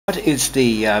What is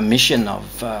the mission of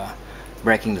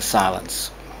Breaking the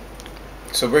Silence?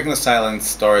 So Breaking the Silence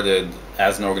started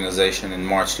as an organization in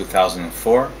March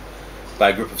 2004 by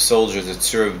a group of soldiers that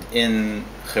served in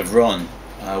Hebron,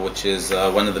 which is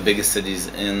one of the biggest cities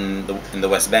in the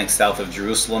West Bank, south of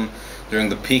Jerusalem, during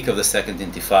the peak of the Second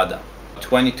Intifada.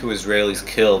 22 Israelis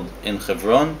killed in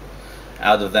Hebron,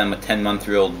 out of them a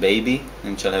 10-month-old baby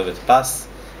in Shalhevet Pas.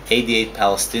 88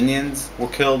 Palestinians were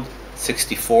killed.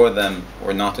 64 of them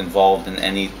were not involved in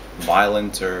any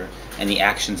violence or any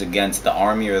actions against the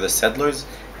army or the settlers,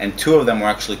 and 2 of them were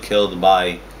actually killed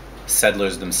by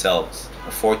settlers themselves,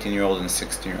 a 14-year-old and a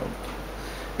 16-year-old.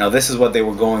 Now this is what they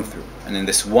were going through, and in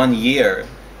this 1 year,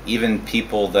 even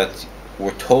people that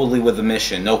were totally with the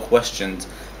mission, no questions,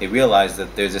 they realized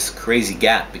that there's this crazy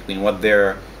gap between what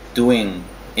they're doing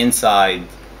inside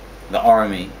the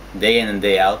army, day in and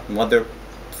day out, and what their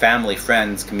family,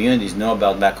 friends, communities know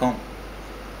about back home.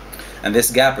 And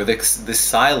this gap, or this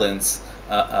silence,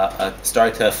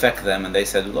 started to affect them, and they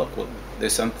said, "Look,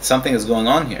 there's something is going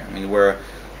on here. I mean,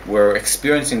 we're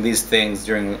experiencing these things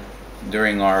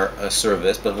during our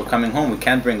service, but we're coming home. We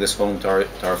can't bring this home to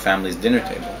our family's dinner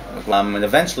table." And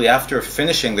eventually, after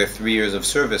finishing their 3 years of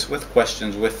service, with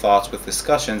questions, with thoughts, with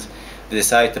discussions, they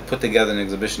decided to put together an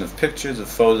exhibition of pictures, of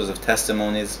photos, of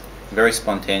testimonies, very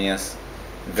spontaneous,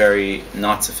 very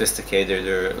not sophisticated,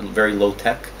 or very low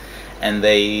tech. And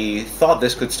they thought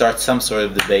this could start some sort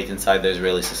of debate inside the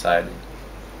Israeli society.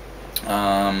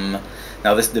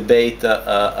 Now this debate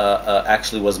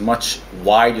actually was much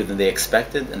wider than they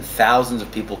expected, and thousands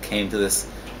of people came to this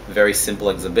very simple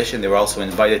exhibition. They were also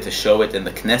invited to show it in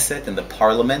the Knesset, in the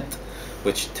parliament,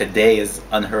 which today is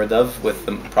unheard of, with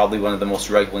probably one of the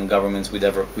most right-wing governments we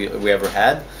ever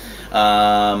had.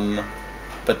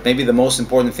 But maybe the most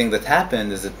important thing that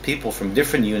happened is that people from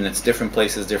different units, different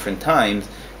places, different times,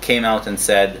 came out and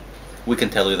said, "We can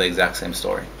tell you the exact same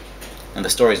story." And the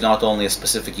story is not only a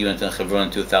specific unit in Hebron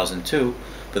in 2002,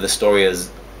 but the story is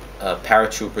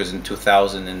paratroopers in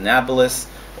 2000 in Nablus,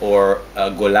 or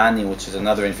Golani, which is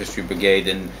another infantry brigade,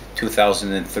 in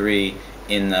 2003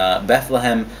 in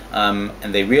Bethlehem. And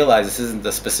they realized this isn't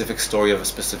the specific story of a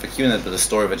specific unit, but the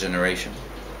story of a generation.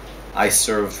 I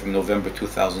served from November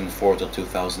 2004 till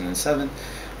 2007.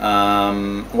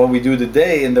 What we do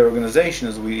today in the organization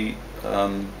is we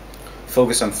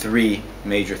focus on 3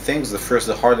 major things. The first,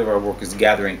 the heart of our work, is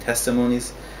gathering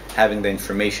testimonies, having the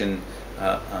information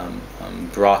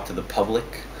brought to the public,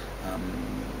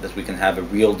 that we can have a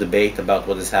real debate about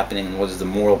what is happening and what is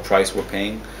the moral price we're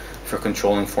paying for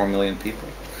controlling 4 million people.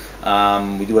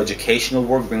 We do educational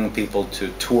work, bringing people to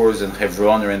tours in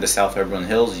Hebron or in the South Hebron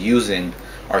Hills using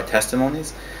our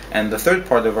testimonies. And the third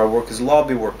part of our work is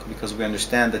lobby work, because we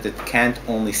understand that it can't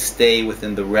only stay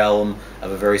within the realm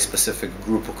of a very specific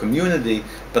group or community,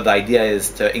 but the idea is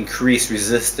to increase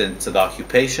resistance to the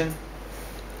occupation.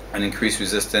 And increased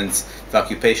resistance to the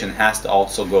occupation has to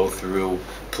also go through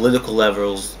political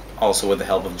levels, also with the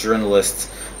help of journalists,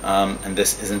 and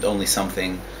this isn't only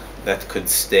something that could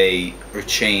stay or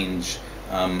change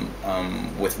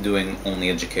with doing only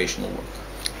educational work.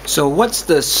 So what's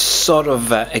the sort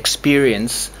of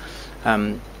experience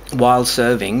while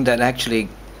serving that actually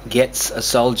gets a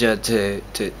soldier to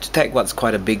take what's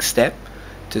quite a big step,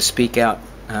 to speak out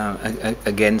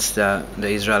against the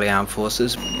Israeli armed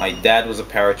forces? My dad was a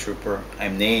paratrooper.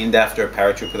 I'm named after a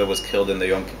paratrooper that was killed in the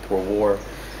Yom Kippur War,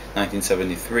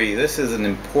 1973. This is an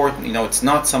important, it's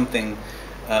not something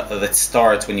that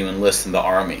starts when you enlist in the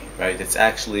army, right? It's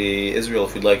actually, Israel,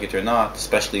 if you'd like it or not,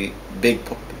 especially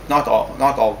not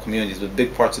all communities, but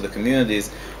big parts of the communities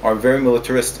are very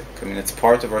militaristic. I mean, it's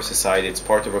part of our society, it's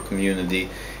part of our community.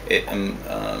 In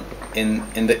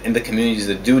the communities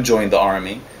that do join the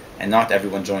army, and not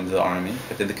everyone joins the army,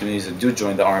 but in the communities that do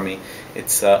join the army,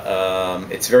 it's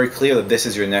very clear that this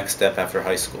is your next step after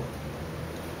high school.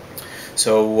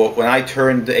 So when I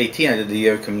turned 18, I did the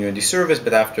year of community service,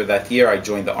 but after that year I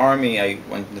joined the army. I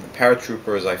went into the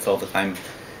paratroopers. I felt that I'm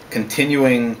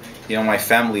continuing, my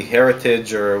family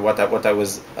heritage, or what I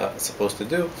was supposed to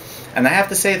do. And I have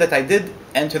to say that I did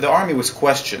enter the army with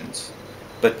questions,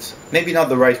 but maybe not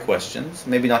the right questions,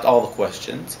 maybe not all the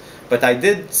questions, but I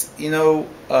did,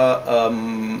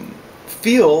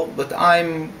 feel that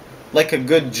I'm like a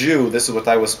good Jew. This is what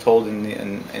I was told in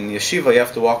yeshiva. You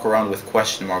have to walk around with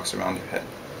question marks around your head.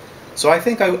 So I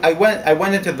think I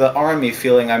went into the army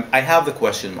feeling I have the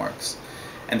question marks,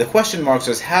 and the question marks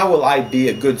was, how will I be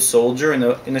a good soldier in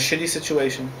a shitty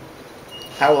situation?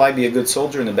 How will I be a good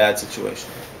soldier in a bad situation?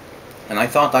 And I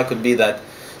thought I could be that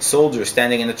soldier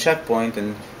standing in a checkpoint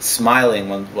and smiling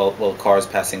while cars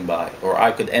passing by, or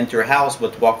I could enter a house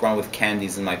but walk around with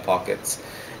candies in my pockets.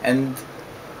 And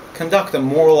conduct a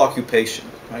moral occupation,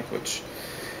 right? Which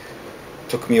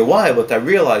took me a while, but I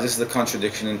realized this is a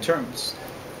contradiction in terms.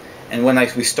 And when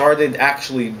we started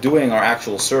actually doing our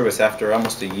actual service after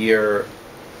almost a year,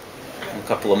 a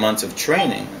couple of months of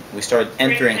training, we started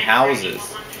entering houses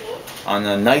on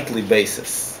a nightly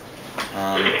basis,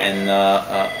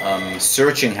 and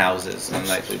searching houses on a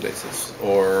nightly basis,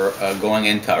 or going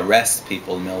in to arrest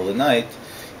people in the middle of the night.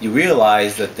 You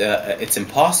realize that it's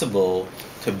impossible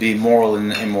to be moral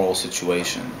in an immoral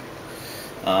situation.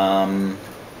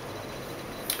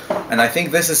 And I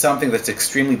think this is something that's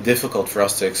extremely difficult for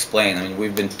us to explain. I mean,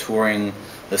 we've been touring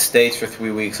the States for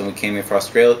 3 weeks, and we came here to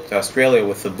Australia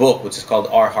with a book which is called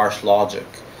Our Harsh Logic.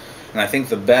 And I think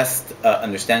the best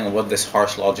understanding of what this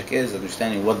harsh logic is,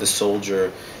 understanding what the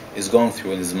soldier is going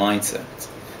through in his mindset.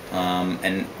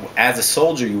 And as a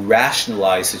soldier, you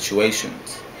rationalize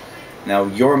situations. Now,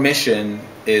 your mission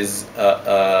is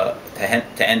to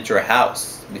enter a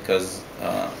house, because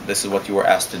this is what you were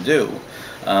asked to do.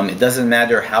 It doesn't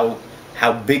matter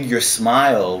how big your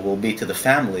smile will be to the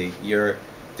family, you're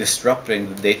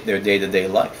disrupting their day-to-day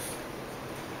life.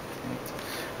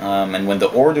 And when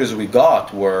the orders we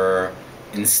got were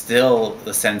instill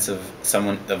the sense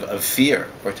of fear,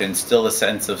 or to instill the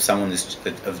sense of someone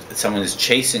is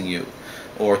chasing you,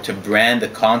 or to brand the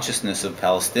consciousness of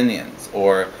Palestinians,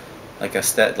 or like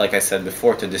I said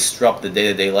before, to disrupt the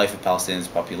day-to-day life of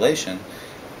Palestinians' population,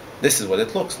 this is what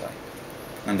it looks like.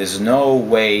 And there's no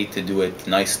way to do it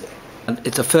nicely.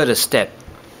 It's a further step.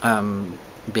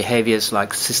 Behaviors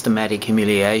like systematic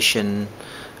humiliation,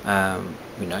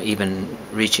 even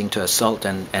reaching to assault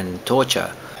and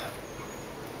torture.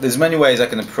 There's many ways I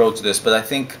can approach this, but I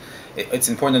think it's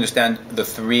important to understand the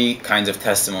three kinds of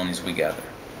testimonies we gather.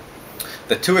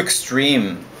 The two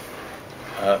extreme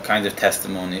kinds of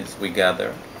testimonies we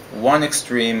gather. One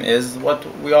extreme is what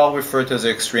we all refer to as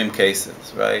extreme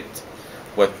cases, right?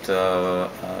 What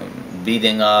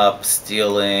beating up,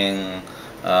 stealing,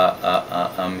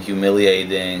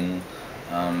 humiliating,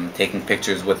 taking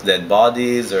pictures with dead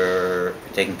bodies, or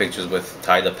taking pictures with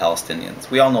tied up Palestinians.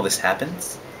 We all know this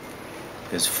happens.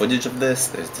 There's footage of this,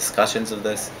 there's discussions of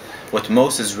this. How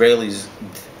most Israelis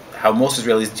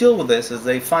deal with this is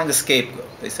they find a scapegoat.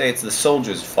 They say it's the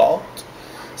soldier's fault,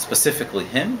 specifically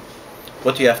him.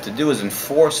 What you have to do is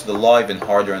enforce the law even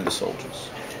harder on the soldiers.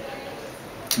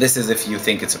 This is if you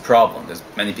think it's a problem. There's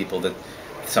many people that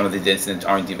some of the incidents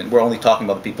we're only talking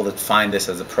about the people that find this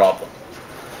as a problem.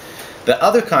 The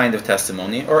other kind of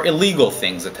testimony are illegal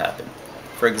things that happen.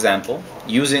 For example,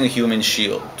 using a human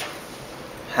shield.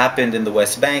 Happened in the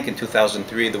West Bank in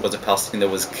 2003. There was a Palestinian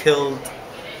that was killed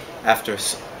after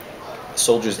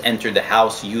soldiers entered the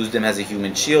house, used him as a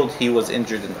human shield. He was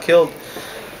injured and killed.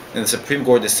 And the Supreme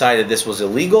Court decided this was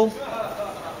illegal.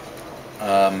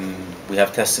 We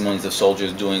have testimonies of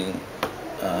soldiers doing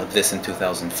this in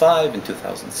 2005, in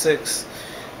 2006,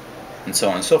 and so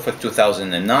on and so forth.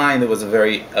 2009, there was a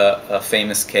very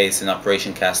famous case in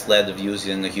Operation Cast Lead of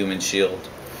using a human shield.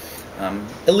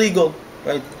 Illegal,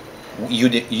 right?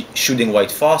 Shooting white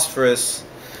phosphorus,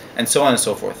 and so on and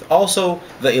so forth. Also,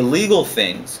 the illegal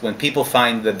things, when people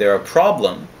find that they're a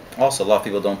problem, also a lot of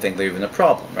people don't think they're even a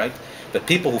problem, right? But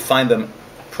people who find them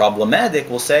problematic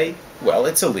will say, well,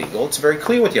 it's illegal, it's very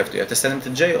clear what you have to do, you have to send them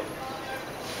to jail.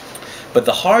 But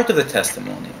the heart of the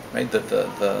testimony, right,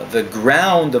 the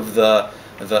ground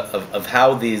of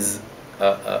how these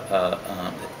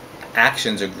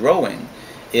actions are growing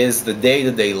is the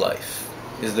day-to-day life,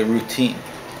 is the routine,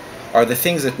 are the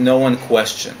things that no one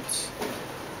questions,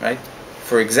 right?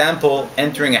 For example,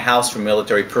 entering a house for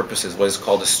military purposes, what is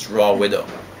called a straw widow.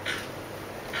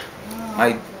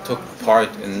 I took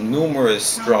part in numerous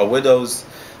straw widows.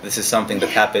 This is something that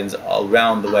happens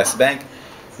around the West Bank,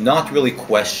 not really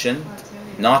questioned,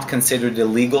 not considered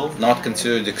illegal, not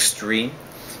considered extreme.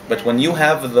 But when you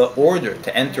have the order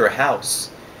to enter a house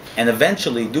and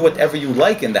eventually do whatever you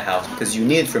like in the house because you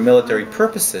need it for military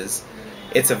purposes,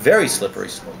 it's a very slippery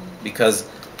slope. Because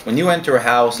when you enter a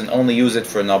house and only use it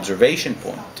for an observation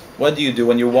point, what do you do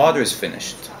when your water is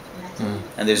finished?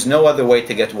 And there's no other way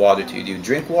to get water to you. Do you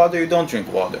drink water or you don't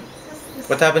drink water?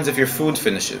 What happens if your food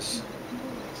finishes?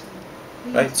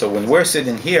 Right? So when we're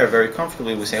sitting here very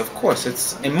comfortably, we say, of course,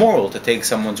 it's immoral to take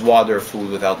someone's water or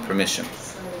food without permission.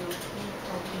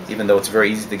 Even though it's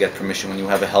very easy to get permission when you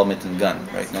have a helmet and gun,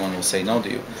 right? No one will say no to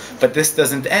you. But this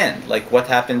doesn't end. Like, what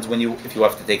happens if you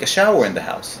have to take a shower in the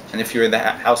house? And if you're in the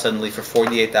house suddenly for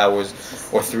 48 hours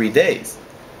or 3 days?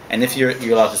 And if you're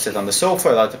allowed to sit on the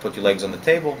sofa, allowed to put your legs on the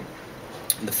table?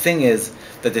 The thing is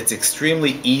that it's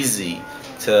extremely easy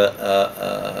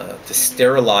to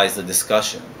sterilize the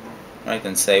discussion, right?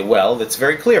 And say, well, it's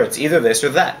very clear, it's either this or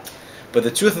that. But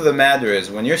the truth of the matter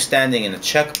is, when you're standing in a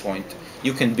checkpoint,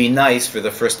 you can be nice for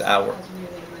the first hour.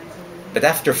 But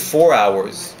after 4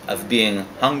 hours of being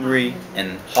hungry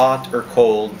and hot or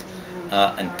cold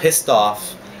and pissed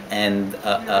off, and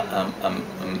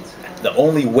the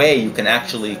only way you can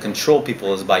actually control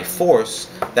people is by force,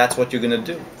 that's what you're going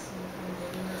to do.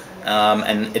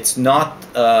 And it's not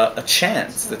a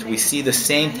chance that we see the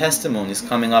same testimonies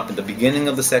coming up at the beginning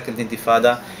of the Second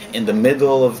Intifada, in the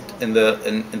middle of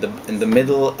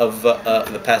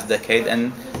the past decade,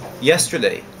 and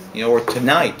yesterday, or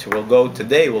tonight. We'll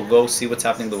go see what's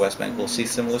happening in the West Bank. We'll see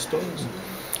similar stories.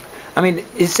 I mean,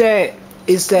 is there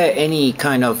any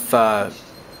kind of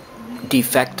de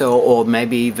facto or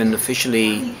maybe even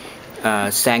officially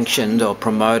sanctioned or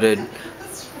promoted,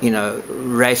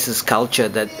 racist culture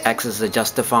that acts as a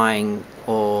justifying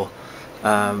or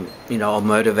or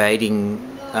motivating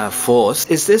force?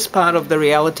 Is this part of the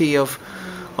reality of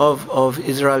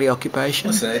Israeli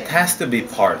occupation? Listen, it has to be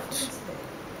part.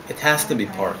 It has to be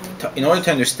part. In order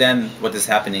to understand what is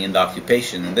happening in the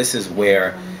occupation, and this is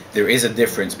where there is a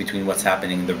difference between what's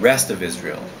happening in the rest of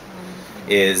Israel,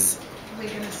 is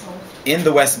in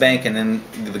the West Bank and in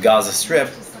the Gaza Strip,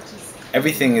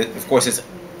 everything, of course, is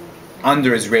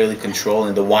under Israeli control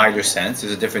in the wider sense.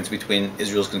 There's a difference between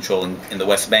Israel's control in the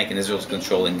West Bank and Israel's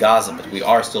control in Gaza, but we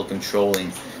are still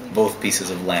controlling both pieces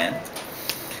of land.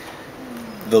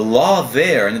 The law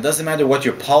there, and it doesn't matter what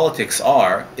your politics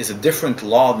are, is a different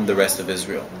law than the rest of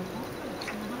Israel.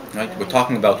 Right? We're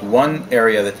talking about one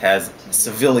area that has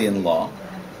civilian law,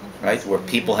 right, where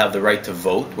people have the right to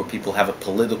vote, where people have a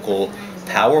political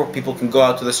power, where people can go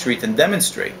out to the street and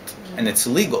demonstrate, and it's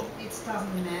legal.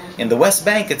 In the West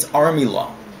Bank, it's army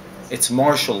law, it's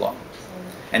martial law,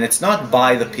 and it's not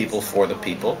by the people for the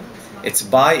people, it's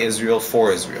by Israel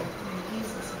for Israel.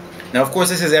 Now, of course,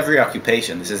 this is every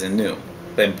occupation, this isn't new.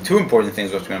 But two important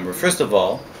things we have to remember. First of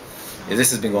all, is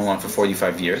this has been going on for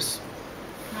 45 years.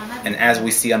 And as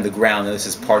we see on the ground, and this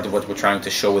is part of what we're trying to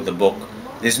show with the book,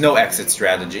 there's no exit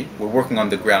strategy. We're working on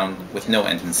the ground with no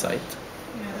end in sight.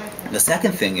 The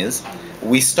second thing is,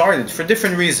 we started for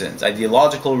different reasons,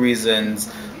 ideological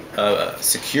reasons,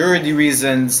 security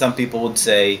reasons, some people would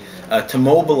say, to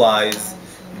mobilize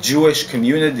Jewish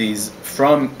communities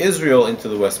from Israel into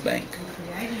the West Bank.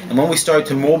 And when we started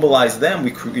to mobilize them,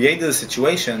 we created a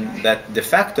situation that de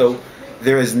facto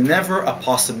there is never a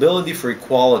possibility for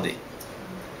equality.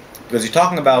 Because you're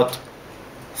talking about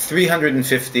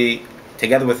 350,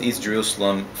 together with East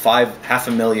Jerusalem,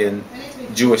 500,000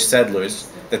 Jewish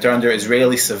settlers that are under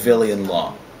Israeli civilian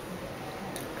law.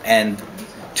 And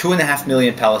 2.5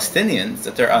 million Palestinians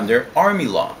that are under army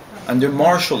law, under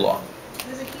martial law.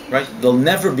 Right? They'll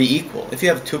never be equal. If you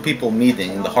have two people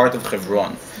meeting in the heart of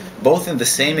Hebron, both in the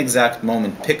same exact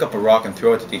moment pick up a rock and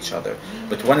throw it at each other,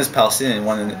 but one is Palestinian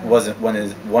and one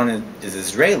is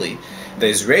Israeli, the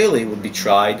Israeli would be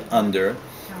tried under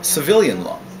civilian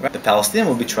law. Right? The Palestinian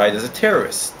will be tried as a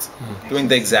terrorist, doing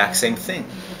the exact same thing.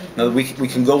 Now we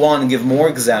can go on and give more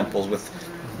examples with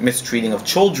mistreating of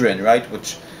children, right?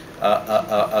 Which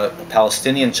a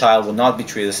Palestinian child will not be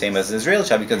treated the same as an Israeli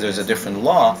child because there's a different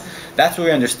law. That's where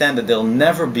we understand that there'll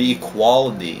never be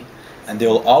equality, and there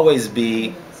will always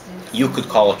be, you could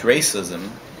call it racism,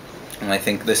 and I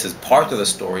think this is part of the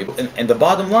story. And the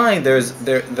bottom line, there's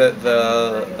the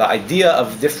idea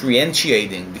of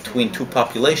differentiating between two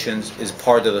populations is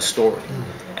part of the story,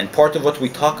 and part of what we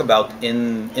talk about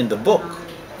in the book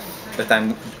that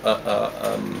I'm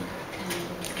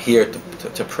here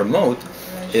to promote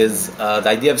is the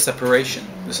idea of separation.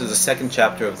 This is the second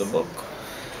chapter of the book.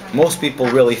 Most people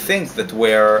really think that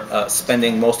we're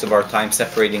spending most of our time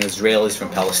separating Israelis from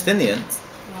Palestinians,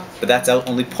 but that's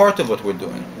only part of what we're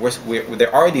doing.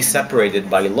 They're already separated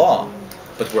by law,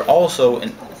 but we're also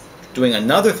doing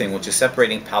another thing, which is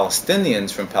separating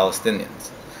Palestinians from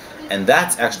Palestinians. And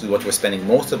that's actually what we're spending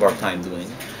most of our time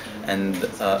doing. And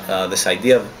this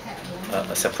idea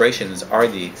of separation is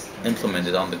already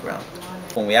implemented on the ground.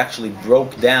 When we actually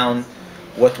broke down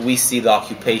what we see the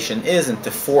occupation is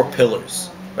into 4 pillars,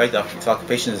 right? The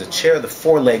occupation is a chair, the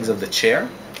 4 legs of the chair,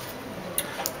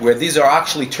 where these are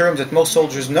actually terms that most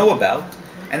soldiers know about,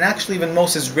 and actually even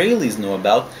most Israelis know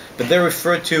about, but they're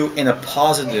referred to in a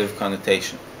positive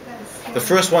connotation. The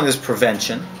first one is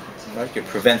prevention, right? You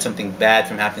prevent something bad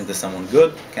from happening to someone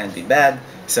good, can't be bad.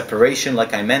 Separation,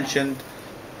 like I mentioned,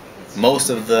 most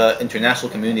of the international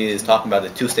community is talking about the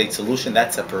 2-state solution.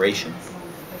 That's separation.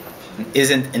 It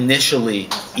isn't initially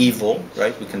evil,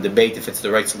 right? We can debate if it's the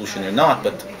right solution or not,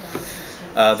 but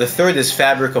the third is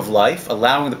fabric of life,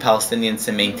 allowing the Palestinians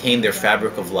to maintain their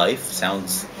fabric of life.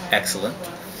 Sounds excellent.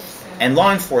 And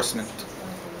law enforcement.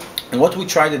 And what we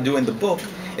try to do in the book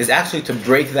is actually to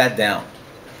break that down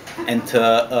and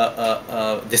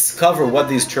to discover what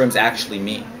these terms actually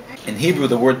mean. In Hebrew,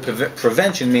 the word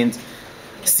prevention means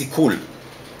sikul.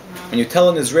 When you tell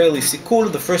an Israeli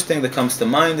sikul, the first thing that comes to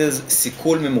mind is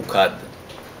sikul memukad,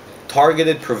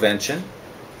 targeted prevention,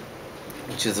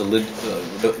 which is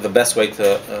the best way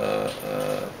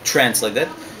to translate that,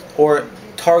 or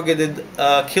targeted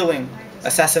killing,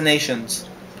 assassinations.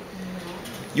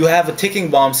 You have a ticking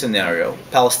bomb scenario,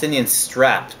 Palestinians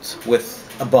strapped with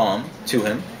a bomb to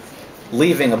him,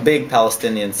 leaving a big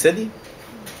Palestinian city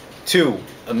to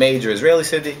a major Israeli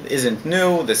city. It isn't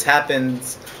new. This happened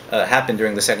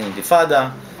during the Second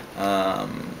Intifada.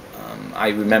 I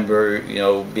remember,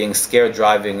 being scared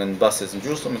driving in buses in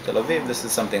Jerusalem and Tel Aviv. This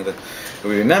is something that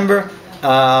we remember,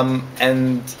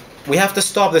 and we have to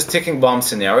stop this ticking bomb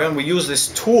scenario. And we use this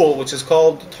tool, which is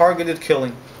called targeted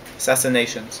killing,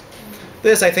 assassinations.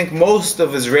 This, I think, most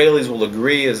of Israelis will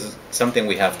agree is something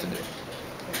we have to do.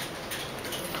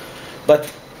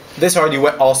 But this already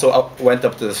went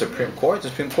up to the Supreme Court. The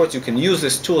Supreme Court, you can use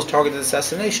this tool as targeted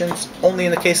assassinations only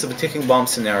in the case of a ticking bomb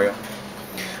scenario.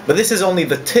 But this is only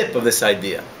the tip of this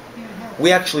idea.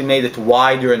 We actually made it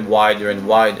wider and wider and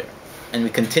wider. And we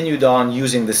continued on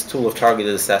using this tool of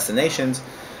targeted assassinations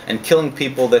and killing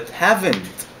people that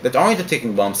aren't a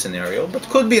ticking bomb scenario, but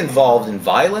could be involved in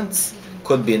violence,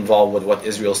 could be involved with what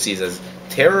Israel sees as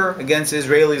terror against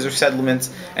Israelis or settlements,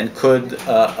 and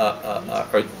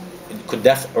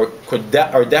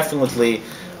are definitely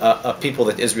people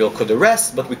that Israel could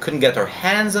arrest, but we couldn't get our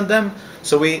hands on them,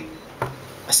 so we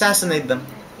assassinate them.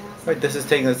 Right? This is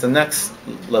taking us the next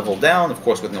level down, of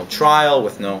course, with no trial,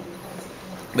 but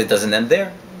it doesn't end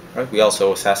there. Right? We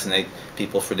also assassinate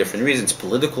people for different reasons,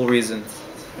 political reasons.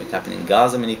 It's happened in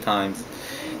Gaza many times.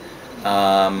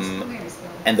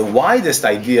 And the widest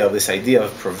idea of this idea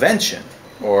of prevention,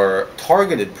 or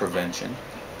targeted prevention,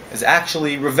 is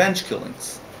actually revenge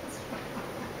killings.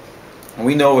 And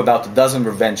we know about a dozen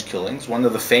revenge killings. One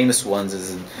of the famous ones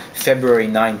is February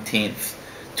 19th,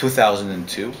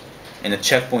 2002. In a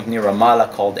checkpoint near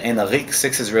Ramallah called En Arik,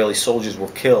 6 Israeli soldiers were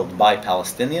killed by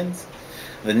Palestinians.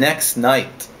 The next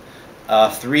night,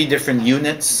 3 different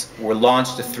units were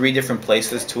launched to 3 different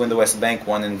places, 2 in the West Bank,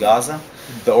 1 in Gaza.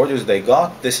 The orders they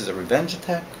got: this is a revenge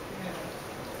attack.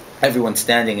 Everyone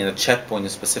standing in a checkpoint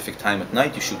at a specific time at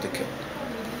night, you shoot to kill.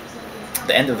 At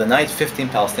the end of the night, 15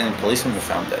 Palestinian policemen were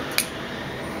found dead.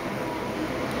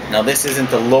 Now, this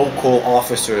isn't a local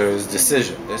officer's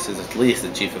decision. This is at least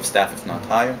the chief of staff, if not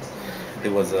higher.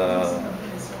 There was a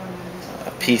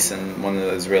piece in one of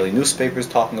the Israeli newspapers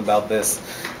talking about this.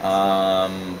 But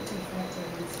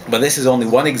this is only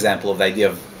one example of the idea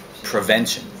of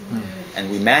prevention. And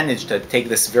we managed to take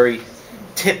this very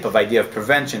tip of idea of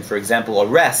prevention, for example,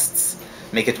 arrests,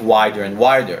 make it wider and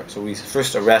wider. So we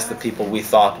first arrest the people we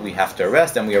thought we have to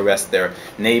arrest, then we arrest their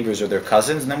neighbors or their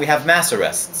cousins, and then we have mass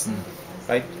arrests,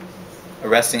 right?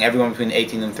 Arresting everyone between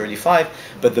 18 and 35.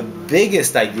 But the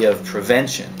biggest idea of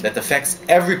prevention that affects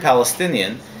every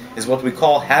Palestinian is what we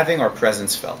call having our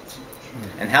presence felt.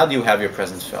 And how do you have your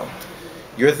presence felt?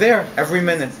 You're there every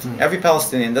minute. Every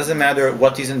Palestinian, doesn't matter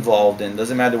what he's involved in,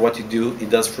 doesn't matter what he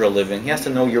does for a living, he has to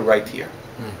know you're right here.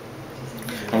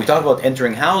 When we talk about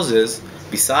entering houses,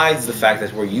 besides the fact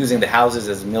that we're using the houses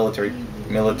as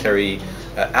military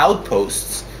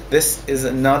outposts, this is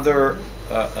another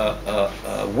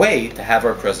way to have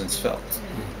our presence felt.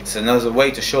 It's another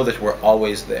way to show that we're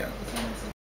always there.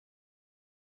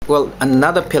 Well,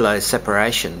 another pillar is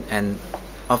separation, and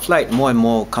of late more and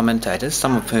more commentators,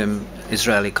 some of whom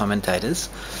Israeli commentators,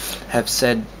 have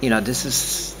said, this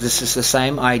is the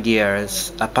same idea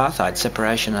as apartheid,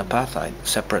 separation, apartheid,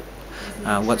 separate.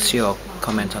 What's your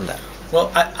comment on that? Well,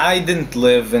 I didn't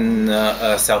live in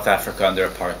South Africa under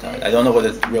apartheid. I don't know what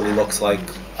it really looks like.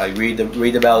 I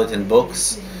read about it in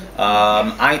books.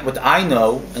 What I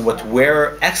know and what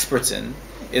we're experts in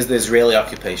is the Israeli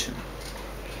occupation.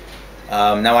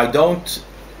 Now,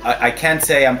 I can't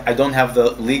say I don't have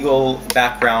the legal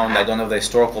background. I don't have the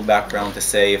historical background to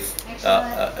say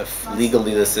if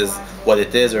legally this is what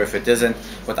it is or if it isn't.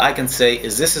 What I can say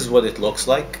is this is what it looks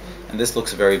like, and this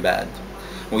looks very bad.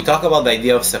 When we talk about the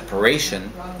idea of separation,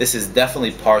 this is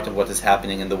definitely part of what is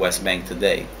happening in the West Bank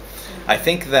today. I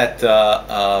think that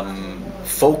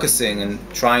focusing and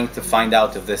trying to find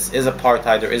out if this is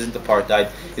apartheid or isn't apartheid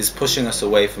is pushing us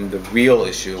away from the real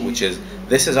issue, which is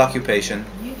this is occupation,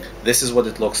 this is what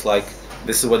it looks like,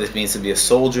 this is what it means to be a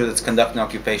soldier that's conducting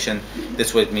occupation, this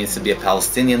is what it means to be a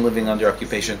Palestinian living under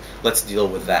occupation. Let's deal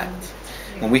with that.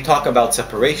 When we talk about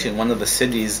separation, one of the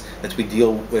cities that we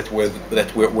deal with,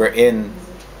 that we're in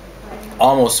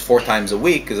almost 4 times a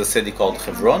week is a city called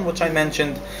Hebron, which I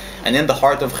mentioned. And in the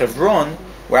heart of Hebron,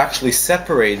 we're actually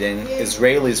separating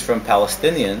Israelis from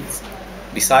Palestinians.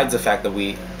 Besides the fact that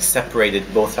we separated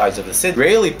both sides of the city, the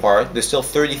Israeli part, there's still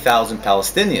 30,000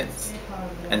 Palestinians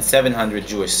and 700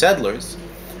 Jewish settlers.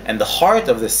 And the heart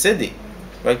of the city,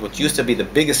 right, which used to be the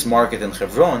biggest market in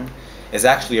Hebron, is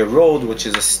actually a road which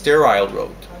is a sterile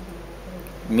road.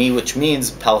 Which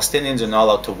means Palestinians are not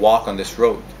allowed to walk on this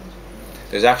road.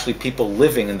 There's actually people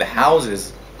living in the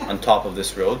houses on top of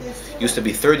this road. Used to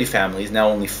be 30 families, now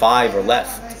only 5 are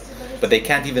left. But they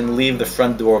can't even leave the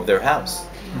front door of their house.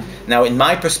 Now, in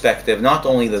my perspective, not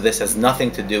only that this has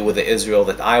nothing to do with the Israel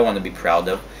that I want to be proud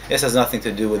of, this has nothing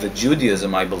to do with the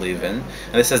Judaism I believe in,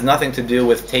 and this has nothing to do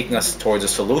with taking us towards a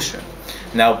solution.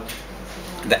 Now,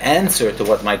 the answer to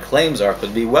what my claims are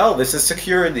could be, well, this is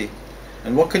security.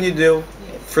 And what can you do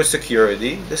for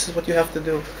security? This is what you have to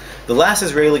do. The last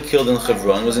Israeli killed in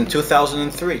Hebron was in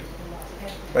 2003.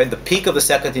 Right? The peak of the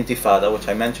Second Intifada, which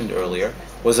I mentioned earlier,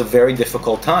 was a very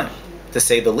difficult time, to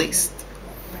say the least,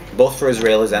 both for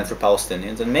Israelis and for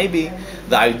Palestinians. And maybe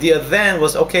the idea then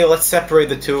was, okay, let's separate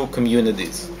the two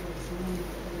communities.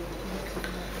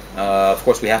 Of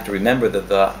course, we have to remember that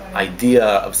the idea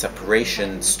of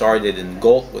separation started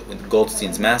with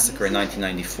Goldstein's massacre in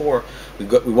 1994.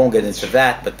 We won't get into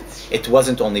that, but it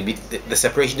wasn't only... the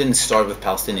separation didn't start with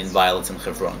Palestinian violence in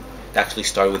Hebron. It actually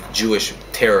started with Jewish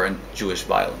terror and Jewish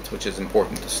violence, which is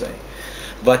important to say.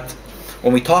 But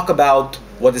when we talk about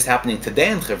what is happening today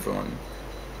in Hebron,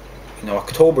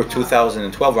 October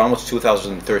 2012, or almost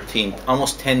 2013,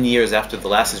 almost 10 years after the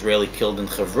last Israeli killed in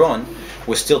Hebron,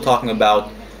 we're still talking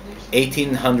about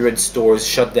 1,800 stores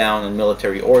shut down on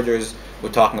military orders. We're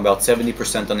talking about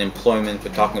 70% unemployment.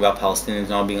 We're talking about Palestinians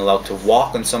not being allowed to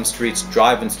walk on some streets,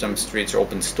 drive in some streets, or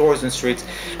open stores in streets.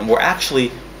 And we're actually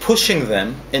pushing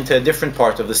them into a different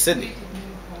part of the city,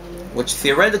 which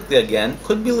theoretically, again,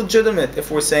 could be legitimate if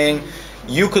we're saying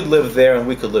you could live there and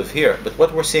we could live here. But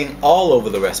what we're seeing all over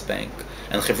the West Bank,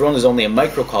 and Hebron is only a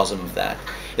microcosm of that,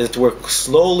 is that we're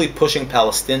slowly pushing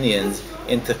Palestinians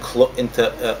into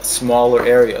smaller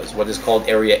areas, what is called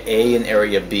Area A and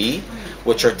Area B,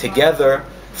 which are together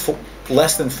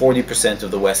less than 40%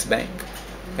 of the West Bank.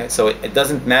 Okay? So it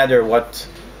doesn't matter what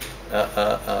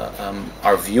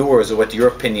our viewers or what your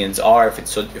opinions are,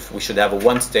 if we should have a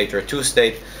one-state or a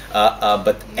two-state,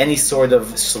 but any sort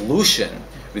of solution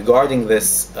regarding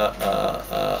this,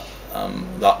 that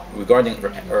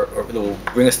will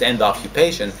bring us to end the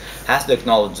occupation, has to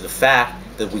acknowledge the fact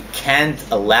that we can't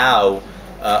allow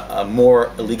more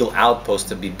illegal outposts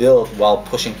to be built while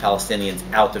pushing Palestinians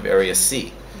out of Area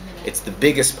C. It's the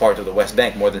biggest part of the West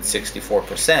Bank, more than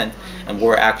 64%, and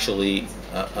we're actually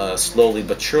slowly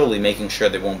but surely making sure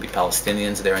there won't be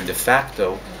Palestinians there and de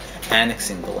facto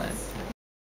annexing the land.